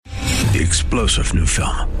The explosive new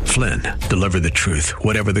film, Flynn, deliver the truth,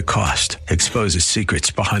 whatever the cost, exposes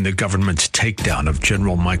secrets behind the government's takedown of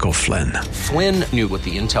General Michael Flynn. Flynn knew what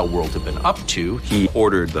the intel world had been up to. He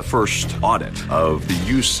ordered the first audit of the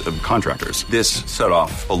use of contractors. This set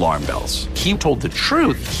off alarm bells. He told the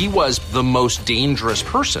truth. He was the most dangerous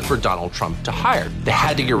person for Donald Trump to hire. They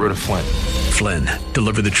had to get rid of Flynn. Flynn,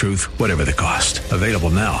 deliver the truth, whatever the cost. Available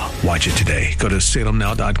now. Watch it today. Go to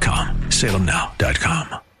salemnow.com.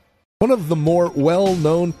 salemnow.com. One of the more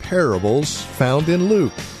well-known parables found in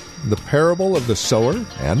Luke, the parable of the sower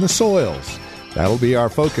and the soils. That'll be our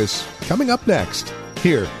focus coming up next,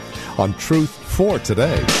 here on Truth for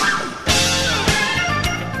Today.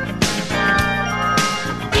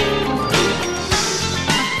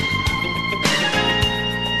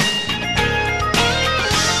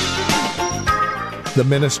 The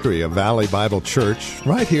ministry of Valley Bible Church,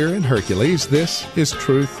 right here in Hercules. This is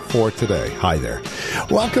Truth for Today. Hi there.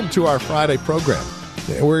 Welcome to our Friday program.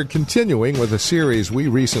 We're continuing with a series we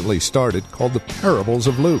recently started called The Parables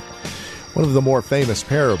of Luke. One of the more famous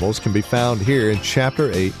parables can be found here in chapter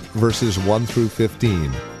 8, verses 1 through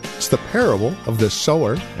 15. It's the parable of the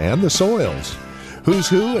sower and the soils. Who's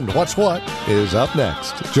who and what's what is up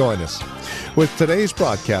next. Join us with today's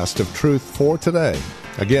broadcast of Truth for Today.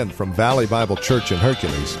 Again, from Valley Bible Church in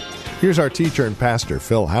Hercules, here's our teacher and pastor,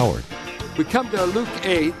 Phil Howard. We come to Luke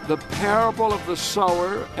 8, the parable of the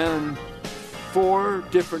sower and 4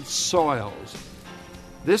 different soils.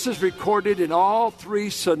 This is recorded in all 3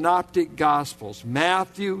 synoptic gospels,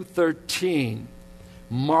 Matthew 13,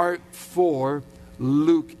 Mark 4,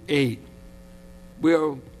 Luke 8.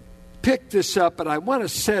 We'll pick this up, but I want to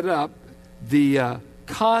set up the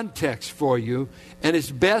context for you, and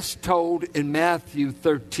it's best told in Matthew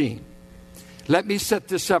 13. Let me set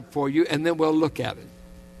this up for you, and then we'll look at it.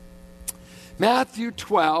 Matthew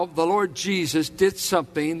 12, the Lord Jesus did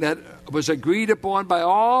something that was agreed upon by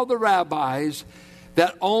all the rabbis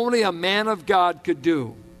that only a man of God could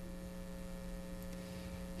do.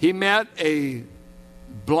 He met a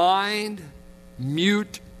blind,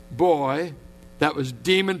 mute boy that was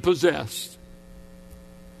demon-possessed.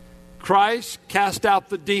 Christ cast out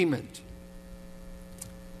the demon.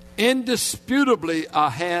 Indisputably a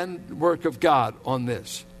handwork of God on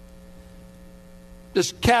this.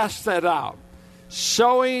 Just cast that out.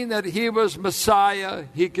 Showing that he was Messiah,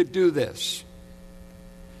 he could do this.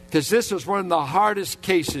 Because this was one of the hardest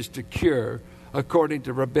cases to cure according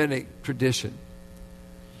to rabbinic tradition.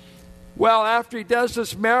 Well, after he does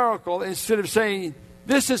this miracle, instead of saying,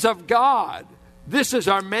 this is of God, this is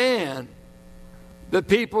our man, the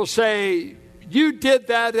people say, you did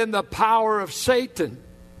that in the power of Satan.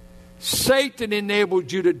 Satan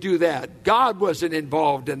enabled you to do that. God wasn't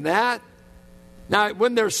involved in that. Now,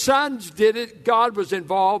 when their sons did it, God was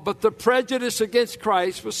involved, but the prejudice against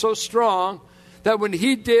Christ was so strong that when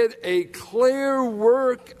he did a clear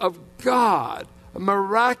work of God, a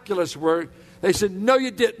miraculous work, they said, no,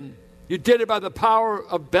 you didn't. You did it by the power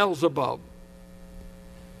of Beelzebub.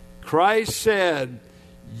 Christ said,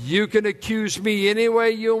 you can accuse me any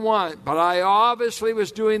way you want, but I obviously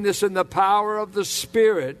was doing this in the power of the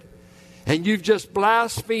Spirit, and you've just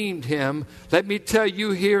blasphemed him. Let me tell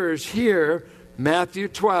you, hearers, here, Matthew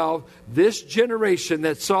 12, this generation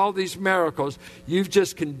that saw these miracles, you've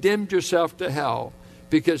just condemned yourself to hell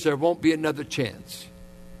because there won't be another chance.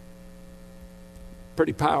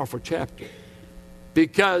 Pretty powerful chapter.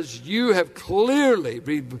 Because you have clearly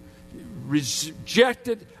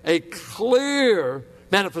rejected a clear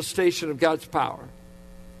manifestation of God's power.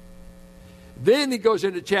 Then he goes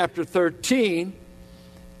into chapter 13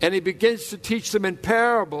 and he begins to teach them in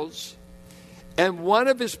parables. And one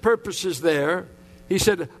of his purposes there, he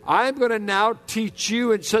said, I'm going to now teach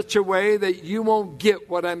you in such a way that you won't get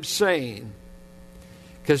what I'm saying.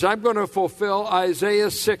 Because I'm going to fulfill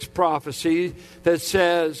Isaiah 6 prophecy that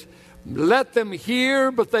says, let them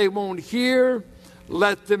hear, but they won't hear.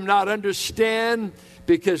 Let them not understand.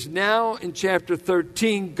 Because now in chapter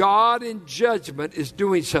 13, God in judgment is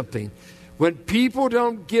doing something. When people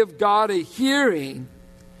don't give God a hearing,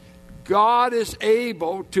 God is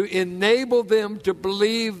able to enable them to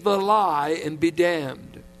believe the lie and be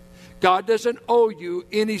damned. God doesn't owe you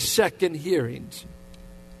any second hearings.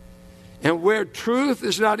 And where truth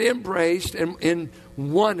is not embraced and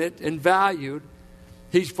wanted and valued,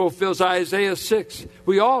 he fulfills Isaiah 6.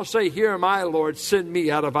 We all say, here am I, Lord, send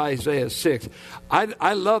me, out of Isaiah 6.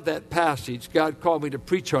 I love that passage. God called me to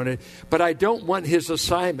preach on it. But I don't want his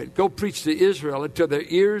assignment. Go preach to Israel until their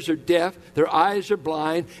ears are deaf, their eyes are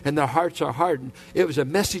blind, and their hearts are hardened. It was a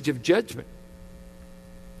message of judgment.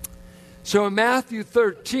 So in Matthew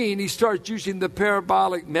 13, he starts using the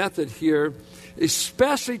parabolic method here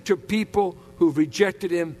especially to people who've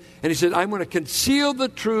rejected him. And he said, I'm going to conceal the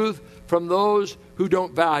truth from those who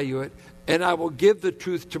don't value it, and I will give the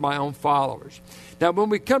truth to my own followers. Now, when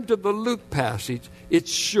we come to the Luke passage,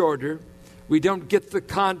 it's shorter. We don't get the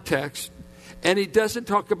context. And he doesn't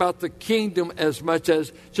talk about the kingdom as much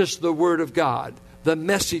as just the Word of God, the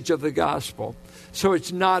message of the gospel. So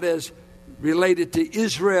it's not as related to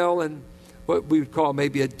Israel and what we would call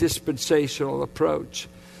maybe a dispensational approach.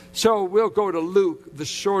 So we'll go to Luke, the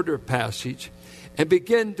shorter passage, and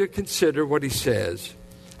begin to consider what he says.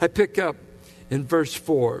 I pick up in verse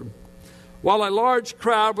 4. While a large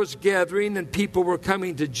crowd was gathering and people were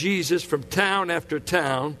coming to Jesus from town after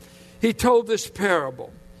town, he told this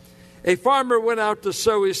parable. A farmer went out to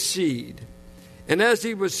sow his seed, and as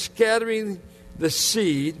he was scattering the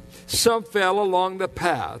seed, some fell along the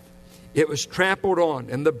path. It was trampled on,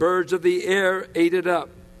 and the birds of the air ate it up.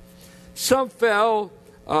 Some fell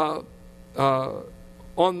on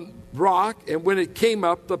rock, and when it came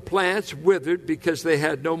up, the plants withered because they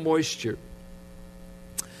had no moisture.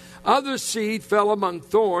 Other seed fell among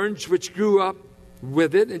thorns, which grew up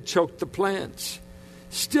with it and choked the plants.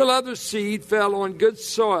 Still other seed fell on good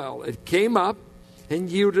soil. It came up and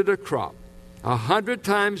yielded a crop, 100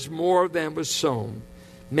 times more than was sown.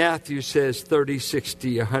 Matthew says 30,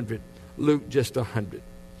 60, 100. Luke just 100.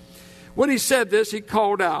 When he said this, he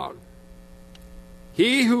called out,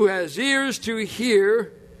 "He who has ears to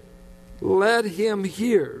hear, let him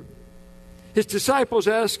hear." His disciples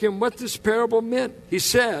asked him what this parable meant. He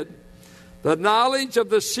said, "The knowledge of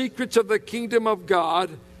the secrets of the kingdom of God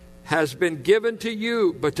has been given to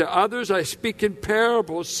you, but to others I speak in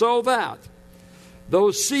parables, so that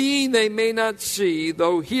though seeing they may not see,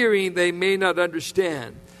 though hearing they may not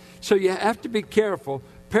understand." So you have to be careful.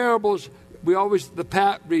 Parables,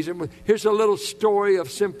 the reason, here's a little story of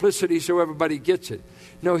simplicity so everybody gets it.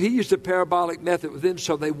 No, he used a parabolic method with them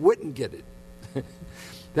so they wouldn't get it.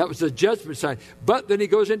 That was the judgment side. But then he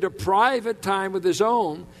goes into private time with his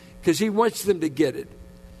own because he wants them to get it.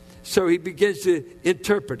 So he begins to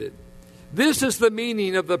interpret it. This is the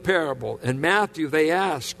meaning of the parable. In Matthew, they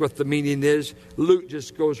ask what the meaning is. Luke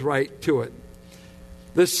just goes right to it.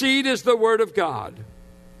 The seed is the word of God.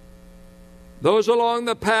 Those along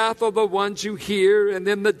the path are the ones who hear, and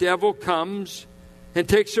then the devil comes and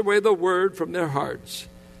takes away the word from their hearts,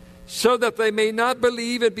 so that they may not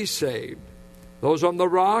believe and be saved. Those on the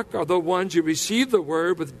rock are the ones who receive the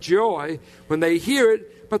word with joy when they hear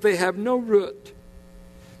it, but they have no root.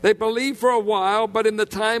 They believe for a while, but in the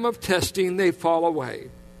time of testing, they fall away.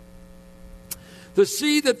 The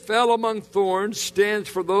seed that fell among thorns stands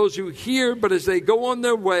for those who hear, but as they go on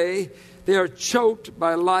their way, they are choked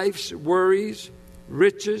by life's worries,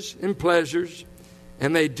 riches, and pleasures,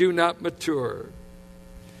 and they do not mature.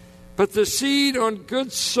 But the seed on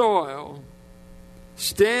good soil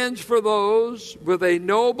stands for those with a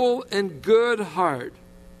noble and good heart.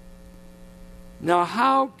 Now,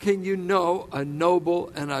 how can you know a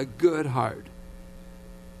noble and a good heart?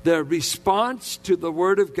 Their response to the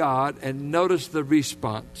Word of God, and notice the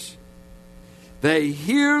response. They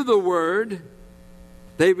hear the Word,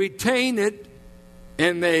 they retain it,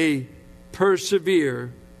 and they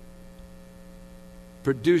persevere,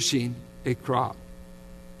 producing a crop.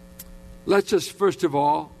 Let's just first of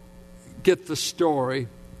all get the story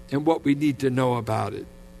and what we need to know about it.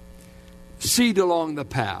 Seed along the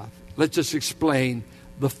path. Let's just explain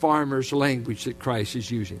the farmer's language that Christ is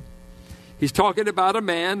using. He's talking about a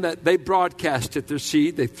man that they broadcasted their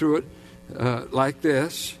seed. They threw it like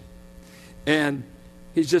this. And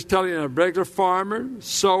he's just telling a regular farmer,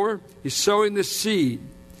 sower, he's sowing the seed.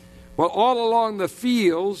 Well, all along the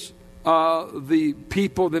fields, the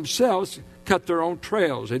people themselves cut their own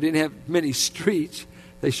trails. They didn't have many streets.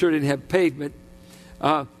 They sure didn't have pavement.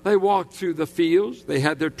 They walked through the fields. They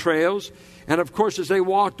had their trails. And, of course, as they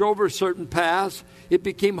walked over certain paths, it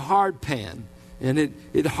became hard pan, and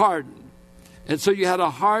it hardened. And so you had a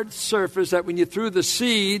hard surface that when you threw the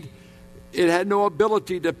seed, it had no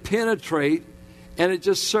ability to penetrate, and it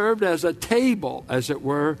just served as a table, as it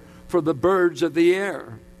were, for the birds of the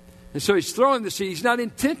air. And so he's throwing the seed. He's not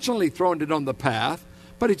intentionally throwing it on the path,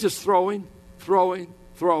 but he's just throwing.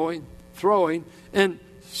 And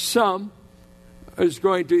some is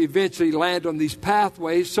going to eventually land on these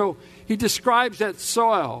pathways. So he describes that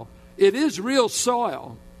soil. It is real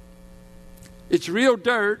soil. It's real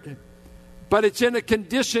dirt, but it's in a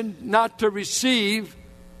condition not to receive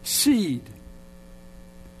seed.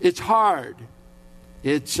 It's hard.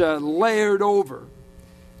 It's layered over.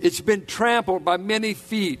 It's been trampled by many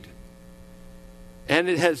feet. And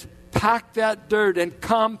it has packed that dirt and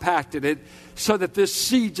compacted it so that this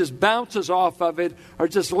seed just bounces off of it or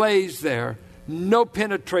just lays there. no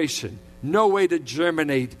penetration, no way to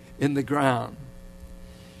germinate in the ground.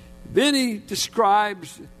 Then he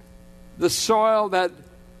describes the soil that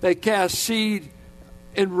they cast seed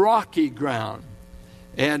in rocky ground.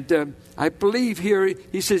 And I believe here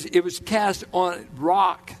he says it was cast on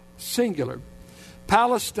rock, singular.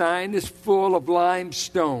 Palestine is full of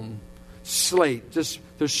limestone, slate. Just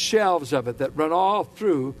there's shelves of it that run all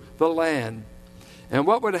through the land. And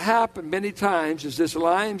what would happen many times is this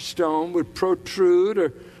limestone would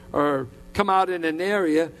protrude or come out in an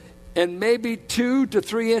area, and maybe 2 to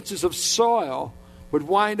 3 inches of soil would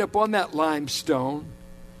wind up on that limestone,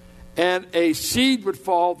 and a seed would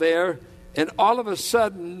fall there, and all of a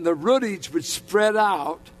sudden the rootage would spread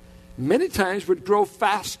out, many times would grow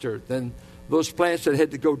faster than those plants that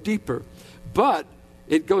had to go deeper. But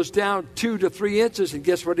it goes down 2 to 3 inches, and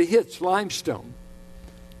guess what it hits? Limestone.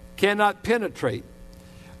 Cannot penetrate.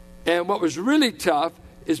 And what was really tough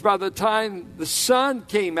is by the time the sun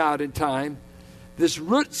came out in time, this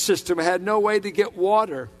root system had no way to get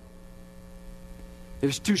water. It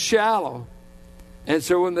was too shallow. And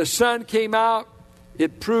so when the sun came out,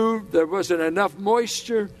 it proved there wasn't enough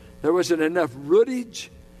moisture, there wasn't enough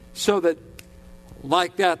rootage, so that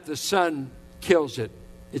like that the sun kills it.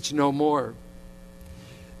 It's no more.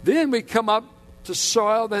 Then we come up to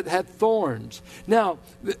soil that had thorns. Now,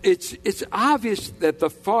 it's obvious that the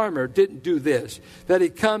farmer didn't do this, that he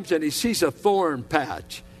comes and he sees a thorn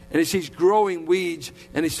patch, and he sees growing weeds,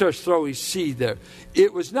 and he starts throwing seed there.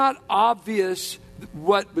 It was not obvious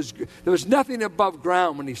there was nothing above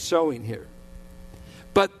ground when he's sowing here.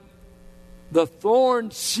 But the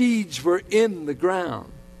thorn seeds were in the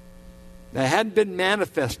ground. They hadn't been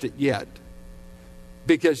manifested yet,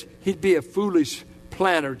 because he'd be a foolish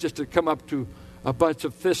planter just to come up to a bunch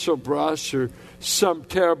of thistle brush or some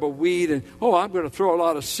terrible weed and, I'm going to throw a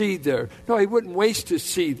lot of seed there. No, he wouldn't waste his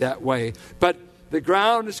seed that way. But the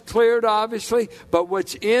ground is cleared, obviously, but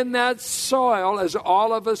what's in that soil, as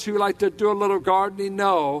all of us who like to do a little gardening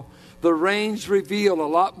know, the rains reveal a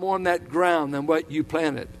lot more in that ground than what you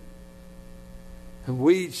planted. And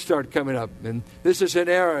weeds start coming up. And this is an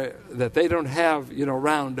area that they don't have,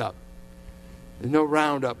 Roundup. There's no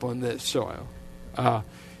Roundup on this soil.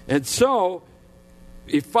 And so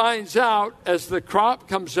he finds out as the crop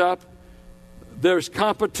comes up, there's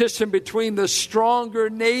competition between the stronger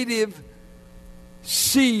native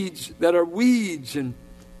seeds that are weeds and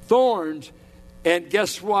thorns. And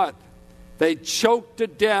guess what? They choke to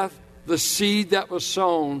death the seed that was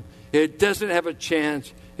sown. It doesn't have a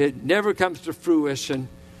chance. It never comes to fruition.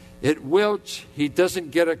 It wilts. He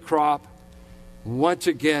doesn't get a crop. Once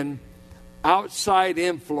again, outside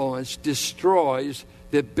influence destroys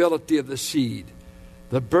the ability of the seed.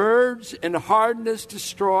 The birds and hardness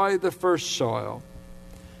destroy the first soil.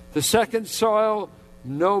 The second soil,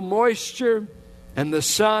 no moisture, and the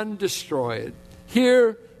sun destroy it.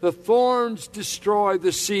 Here, the thorns destroy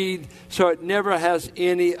the seed, so it never has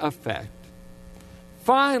any effect.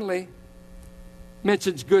 Finally,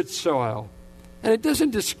 mentions good soil. And it doesn't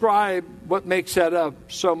describe what makes that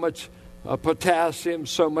up, so much potassium,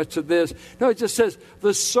 so much of this. No, it just says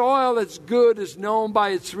the soil that's good is known by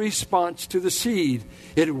its response to the seed.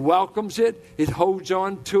 It welcomes it, it holds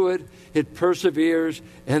on to it, it perseveres,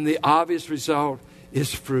 and the obvious result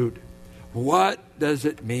is fruit. What does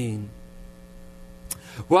it mean?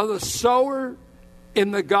 Well, the sower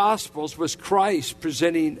in the Gospels was Christ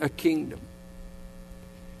presenting a kingdom.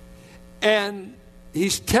 And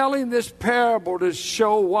he's telling this parable to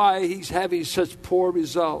show why he's having such poor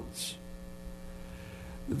results.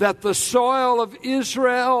 That the soil of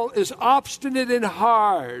Israel is obstinate and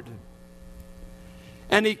hard,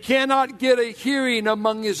 and he cannot get a hearing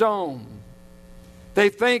among his own. They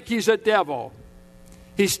think he's a devil.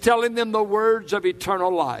 He's telling them the words of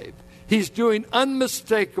eternal life. He's doing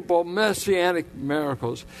unmistakable messianic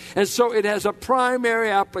miracles. And so it has a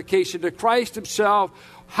primary application to Christ himself.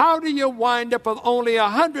 How do you wind up with only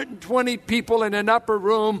 120 people in an upper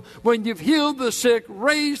room when you've healed the sick,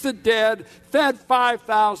 raised the dead, fed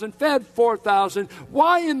 5,000, fed 4,000?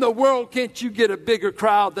 Why in the world can't you get a bigger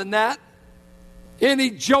crowd than that? Any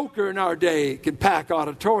joker in our day can pack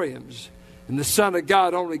auditoriums, and the Son of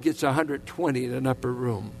God only gets 120 in an upper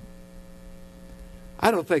room. I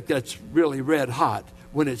don't think that's really red hot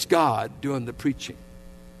when it's God doing the preaching.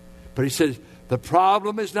 But he says, the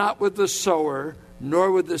problem is not with the sower,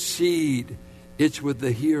 nor with the seed. It's with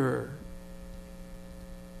the hearer.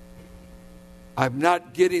 I'm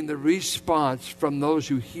not getting the response from those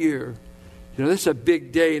who hear. This is a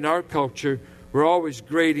big day in our culture. We're always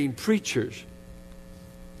grading preachers.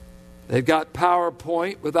 They've got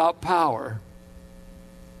PowerPoint without power.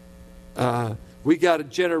 We got a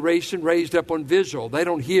generation raised up on visual. They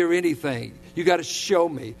don't hear anything. You got to show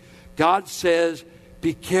me. God says,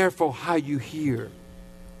 be careful how you hear.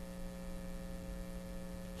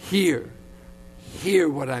 Hear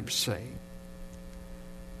what I'm saying.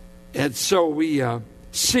 And so we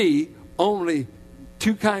see only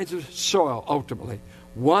two kinds of soil ultimately.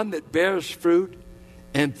 One that bears fruit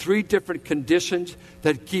and three different conditions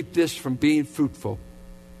that keep this from being fruitful.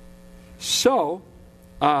 So,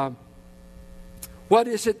 what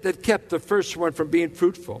is it that kept the first one from being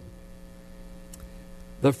fruitful?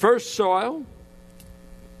 The first soil,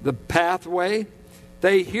 the pathway,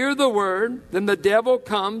 they hear the word, then the devil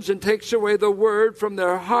comes and takes away the word from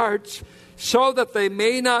their hearts so that they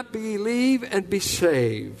may not believe and be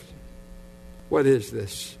saved. What is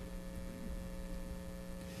this?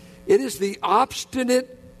 It is the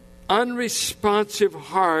obstinate, unresponsive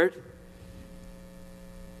heart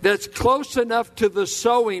that's close enough to the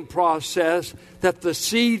sowing process that the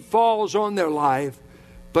seed falls on their life,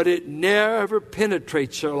 but it never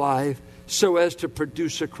penetrates their life so as to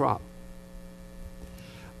produce a crop.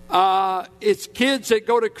 It's kids that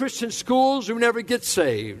go to Christian schools who never get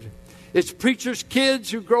saved. It's preachers' kids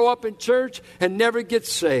who grow up in church and never get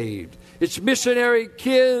saved. It's missionary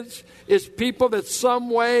kids. It's people that some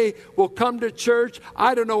way will come to church.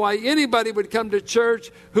 I don't know why anybody would come to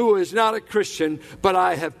church who is not a Christian, but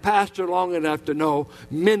I have pastored long enough to know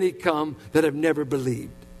many come that have never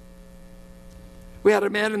believed. We had a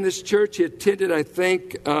man in this church. He attended, I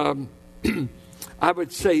think, I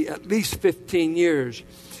would say at least 15 years.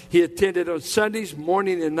 He attended on Sundays,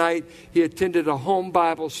 morning and night. He attended a home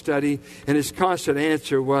Bible study, and his constant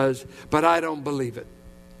answer was, but I don't believe it.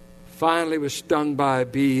 Finally was stung by a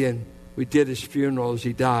bee, and we did his funeral as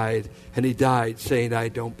he died, and he died saying, I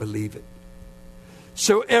don't believe it.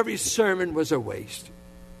 So every sermon was a waste.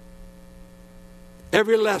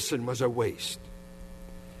 Every lesson was a waste.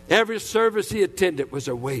 Every service he attended was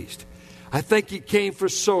a waste. I think he came for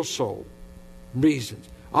social reasons.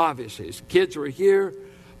 Obviously, his kids were here.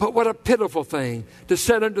 But what a pitiful thing to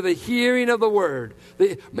sit under the hearing of the word.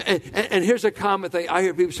 And here's a common thing. I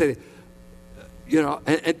hear people say,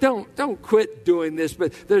 and don't quit doing this,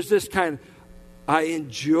 but there's this kind of, I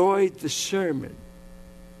enjoyed the sermon.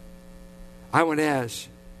 I want to ask,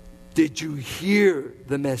 did you hear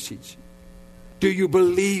the message? Do you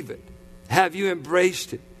believe it? Have you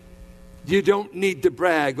embraced it? You don't need to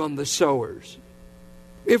brag on the sowers.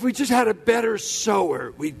 If we just had a better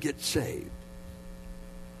sower, we'd get saved.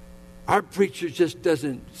 Our preacher just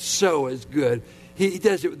doesn't sow as good. He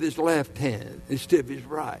does it with his left hand instead of his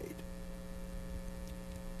right.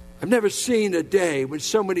 I've never seen a day when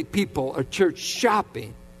so many people are church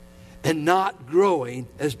shopping and not growing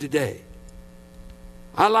as today.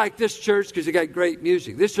 I like this church because they got great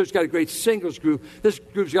music. This church got a great singles group. This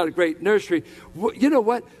group's got a great nursery. You know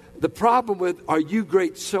what? The problem with, are you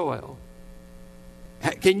great soil?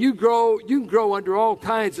 Can you grow? You can grow under all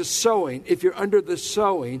kinds of sowing if you're under the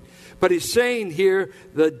sowing. But he's saying here,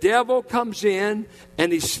 the devil comes in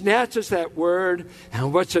and he snatches that word.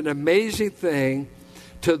 And what's an amazing thing,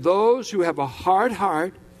 to those who have a hard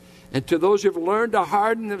heart and to those who have learned to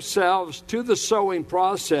harden themselves to the sowing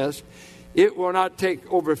process, it will not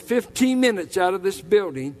take over 15 minutes out of this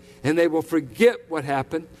building and they will forget what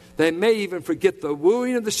happened. They may even forget the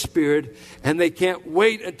wooing of the Spirit, and they can't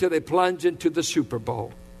wait until they plunge into the Super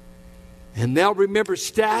Bowl. And they'll remember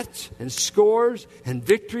stats and scores and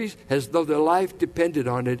victories as though their life depended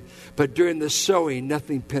on it. But during the sowing,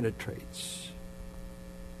 nothing penetrates.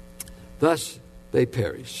 Thus, they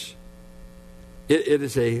perish. It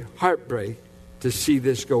is a heartbreak to see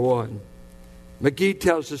this go on. McGee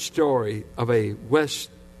tells the story of a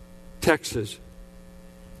West Texas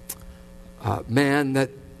man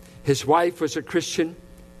that his wife was a Christian.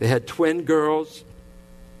 They had twin girls,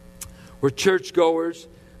 were churchgoers,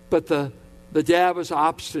 but the dad was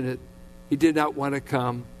obstinate. He did not want to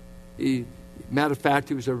come. Matter of fact,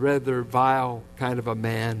 he was a rather vile kind of a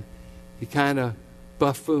man. He kind of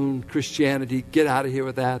buffooned Christianity. Get out of here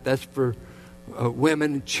with that. That's for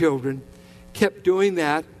women and children. Kept doing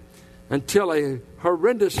that until a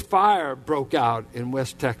horrendous fire broke out in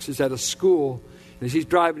West Texas at a school. As he's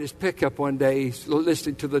driving his pickup one day, he's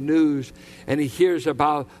listening to the news, and he hears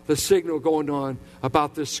about the signal going on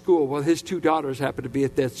about this school. Well, his two daughters happen to be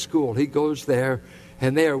at that school. He goes there,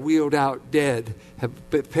 and they are wheeled out dead, have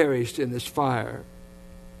perished in this fire.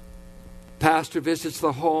 Pastor visits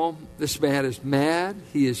the home. This man is mad.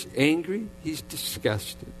 He is angry. He's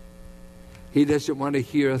disgusted. He doesn't want to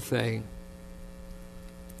hear a thing.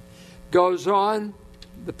 Goes on.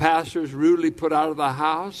 The pastor is rudely put out of the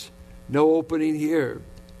house. No opening here.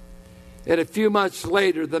 And a few months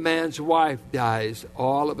later, the man's wife dies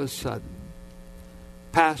all of a sudden.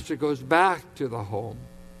 Pastor goes back to the home.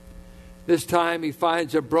 This time he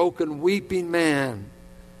finds a broken, weeping man.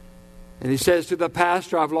 And he says to the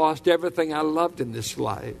pastor, I've lost everything I loved in this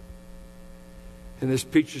life. And this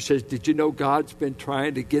preacher says, did you know God's been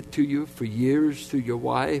trying to get to you for years through your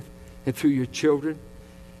wife and through your children?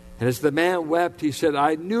 And as the man wept, he said,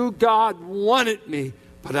 I knew God wanted me,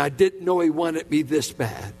 but I didn't know he wanted me this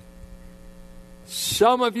bad.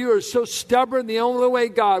 Some of you are so stubborn, the only way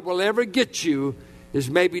God will ever get you is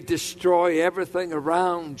maybe destroy everything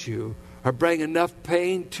around you or bring enough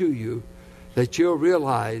pain to you that you'll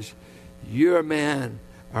realize you're a man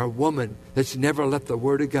or a woman that's never let the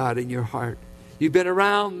Word of God in your heart. You've been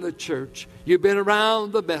around the church. You've been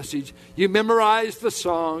around the message. You memorize the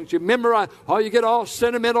songs. You get all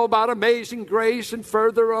sentimental about Amazing Grace and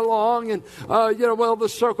further along. And,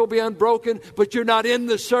 the circle be unbroken. But you're not in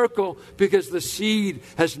the circle because the seed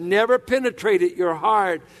has never penetrated your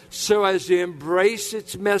heart so as to embrace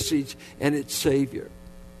its message and its Savior.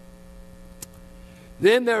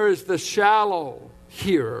 Then there is the shallow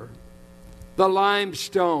hearer, the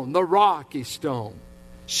limestone, the rocky stone,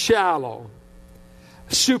 shallow,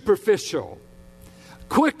 superficial,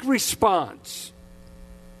 quick response.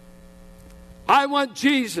 I want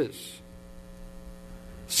Jesus.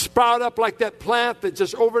 Sprout up like that plant that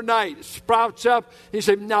just overnight sprouts up. He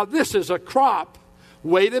said, now this is a crop.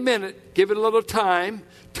 Wait a minute. Give it a little time.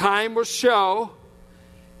 Time will show.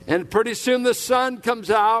 And pretty soon the sun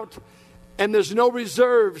comes out and there's no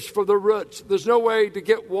reserves for the roots. There's no way to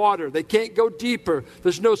get water. They can't go deeper.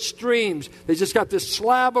 There's no streams. They just got this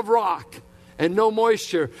slab of rock and no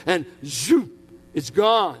moisture, and zoop, it's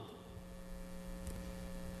gone.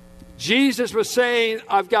 Jesus was saying,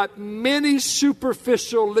 I've got many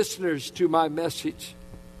superficial listeners to my message.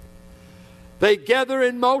 They gather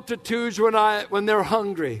in multitudes when they're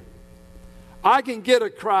hungry. I can get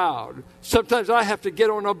a crowd. Sometimes I have to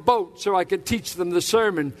get on a boat so I can teach them the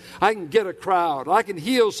sermon. I can get a crowd. I can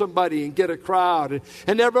heal somebody and get a crowd.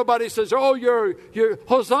 And everybody says, oh, you're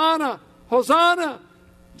Hosanna, Hosanna.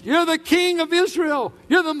 You're the King of Israel.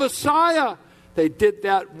 You're the Messiah. They did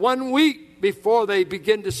that 1 week before they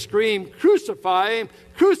begin to scream, crucify him,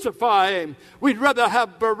 crucify him. We'd rather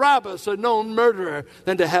have Barabbas, a known murderer,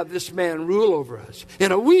 than to have this man rule over us.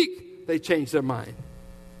 In a week, they changed their mind.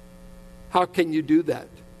 How can you do that?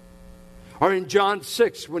 Or in John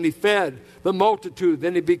 6, when he fed the multitude,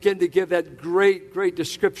 then he began to give that great, great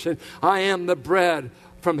description. I am the bread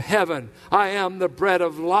from heaven. I am the bread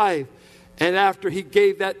of life. And after he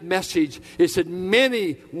gave that message, it said,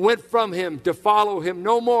 many went from him to follow him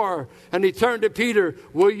no more. And he turned to Peter,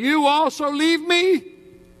 will you also leave me?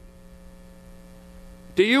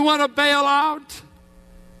 Do you want to bail out?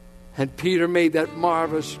 And Peter made that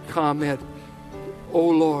marvelous comment, oh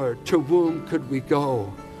Lord, to whom could we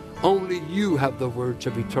go? Only you have the words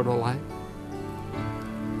of eternal life.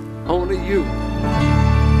 Only you.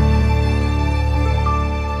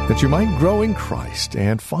 That you might grow in Christ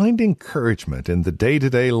and find encouragement in the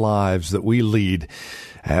day-to-day lives that we lead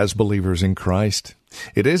as believers in Christ.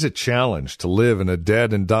 It is a challenge to live in a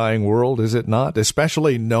dead and dying world, is it not?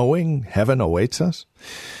 Especially knowing heaven awaits us.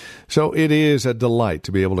 So it is a delight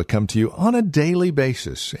to be able to come to you on a daily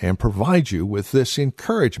basis and provide you with this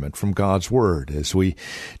encouragement from God's Word as we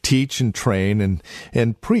teach and train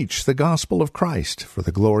and preach the gospel of Christ for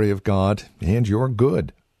the glory of God and your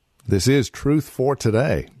good. This is Truth for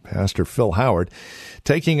Today. Pastor Phil Howard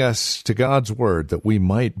taking us to God's Word that we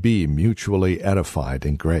might be mutually edified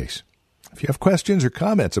in grace. If you have questions or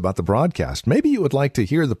comments about the broadcast, maybe you would like to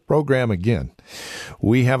hear the program again,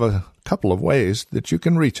 we have a couple of ways that you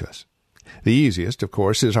can reach us. The easiest, of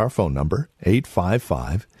course, is our phone number,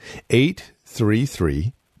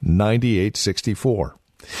 855-833-9864.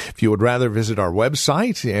 If you would rather visit our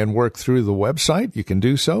website and work through the website, you can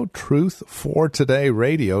do so,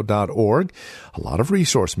 truthfortodayradio.org. A lot of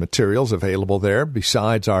resource materials available there.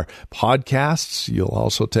 Besides our podcasts, you'll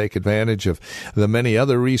also take advantage of the many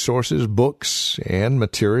other resources, books, and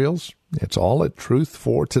materials. It's all at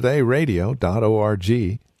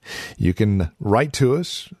truthfortodayradio.org. You can write to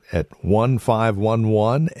us at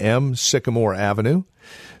 1511 M. Sycamore Avenue,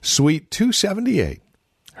 Suite 278,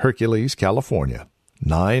 Hercules, California.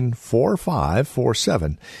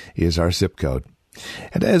 94547 is our zip code.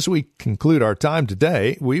 And as we conclude our time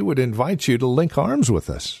today, we would invite you to link arms with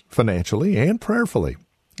us financially and prayerfully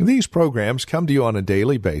These programs come to you on a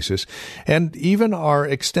daily basis, and even our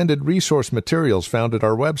extended resource materials found at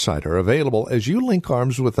our website are available as you link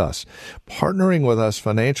arms with us, partnering with us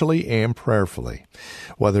financially and prayerfully.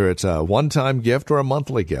 Whether it's a one-time gift or a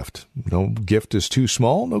monthly gift, no gift is too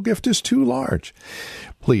small, no gift is too large.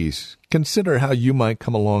 Please consider how you might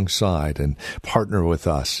come alongside and partner with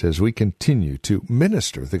us as we continue to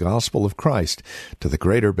minister the gospel of Christ to the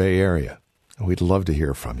greater Bay Area. We'd love to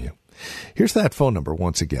hear from you. Here's that phone number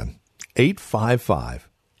once again,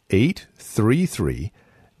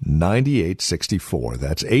 855-833-9864.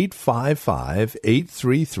 That's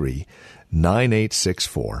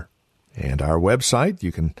 855-833-9864. And our website,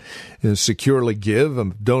 you can securely give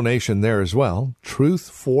a donation there as well,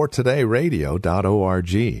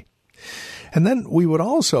 truthfortodayradio.org. And then we would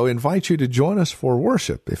also invite you to join us for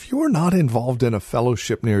worship. If you're not involved in a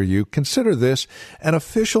fellowship near you, consider this an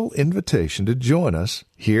official invitation to join us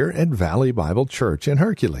here at Valley Bible Church in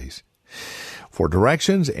Hercules. For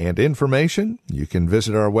directions and information, you can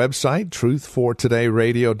visit our website,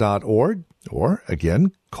 truthfortodayradio.org, or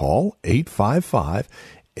again, call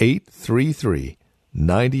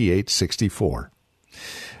 855-833-9864.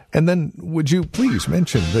 And then would you please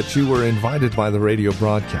mention that you were invited by the radio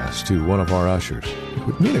broadcast to one of our ushers? It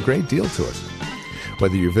would mean a great deal to us.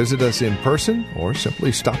 Whether you visit us in person or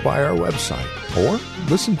simply stop by our website or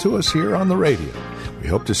listen to us here on the radio, we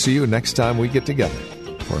hope to see you next time we get together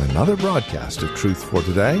for another broadcast of Truth for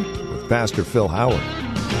Today with Pastor Phil Howard.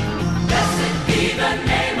 Blessed be the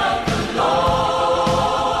name of the Lord.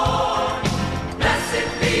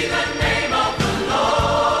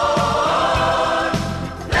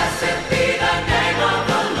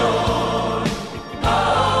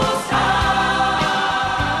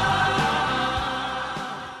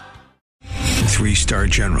 Three-star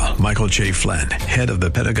General Michael J. Flynn, head of the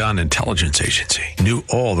Pentagon Intelligence Agency, knew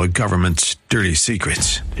all the government's dirty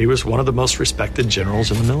secrets. He was one of the most respected generals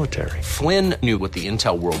in the military. Flynn knew what the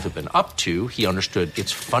intel world had been up to. He understood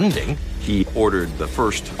its funding. He ordered the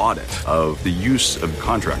first audit of the use of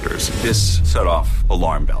contractors. This set off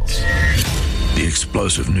alarm bells. The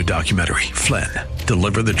explosive new documentary, Flynn,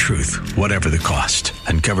 Deliver the Truth, Whatever the Cost,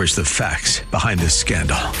 uncovers the facts behind this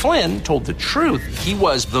scandal. Flynn told the truth. He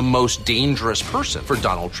was the most dangerous person for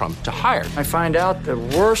Donald Trump to hire. I find out the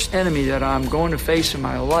worst enemy that I'm going to face in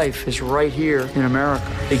my life is right here in America.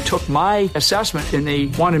 They took my assessment and they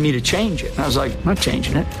wanted me to change it. And I was like, I'm not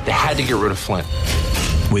changing it. They had to get rid of Flynn.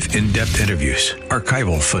 With in-depth interviews,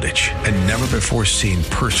 archival footage, and never-before-seen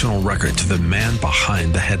personal records of the man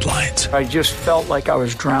behind the headlines. I just felt like I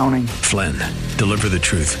was drowning. Flynn, Deliver the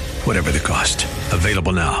Truth, Whatever the Cost.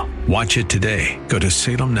 Available now. Watch it today. Go to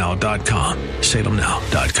salemnow.com.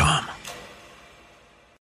 salemnow.com.